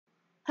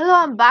Hello,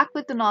 I'm back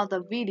with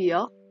another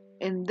video.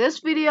 In this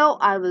video,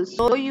 I will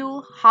show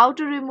you how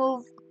to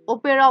remove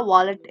Opera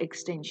wallet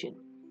extension.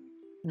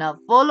 Now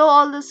follow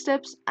all the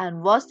steps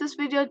and watch this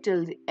video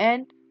till the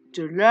end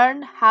to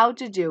learn how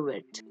to do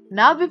it.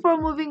 Now before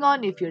moving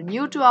on, if you're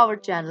new to our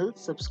channel,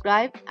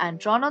 subscribe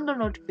and turn on the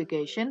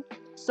notification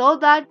so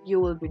that you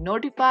will be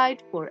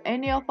notified for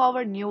any of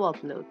our new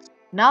uploads.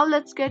 Now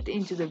let's get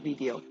into the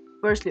video.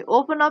 Firstly,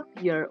 open up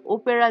your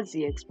Opera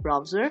GX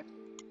browser.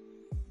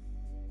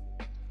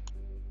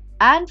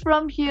 And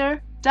from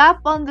here,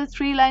 tap on the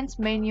three lines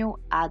menu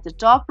at the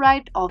top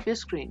right of your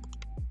screen.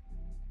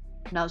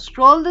 Now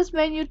scroll this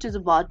menu to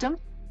the bottom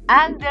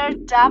and there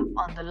tap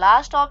on the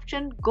last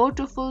option, go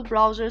to full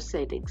browser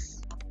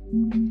settings.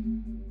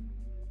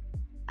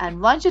 And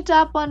once you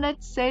tap on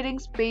it,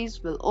 settings page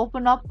will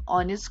open up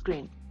on your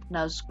screen.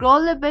 Now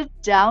scroll a bit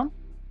down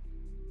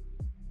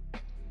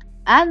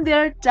and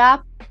there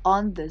tap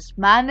on this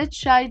manage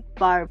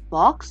sidebar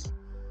box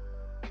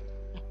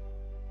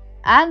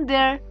and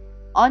there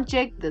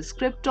uncheck this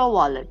crypto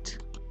wallet.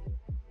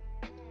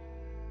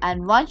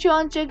 And once you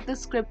uncheck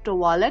this crypto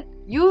wallet,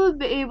 you will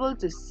be able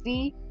to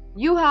see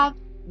you have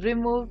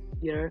removed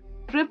your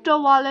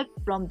crypto wallet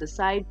from the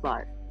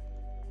sidebar.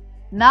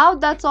 Now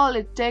that's all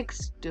it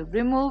takes to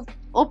remove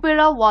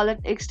Opera wallet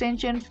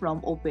extension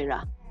from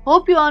Opera.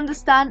 Hope you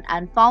understand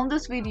and found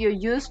this video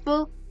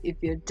useful. If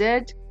you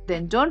did,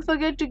 then don't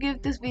forget to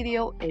give this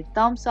video a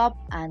thumbs up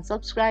and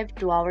subscribe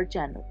to our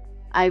channel.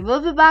 I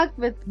will be back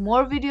with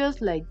more videos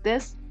like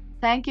this.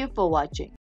 Thank you for watching.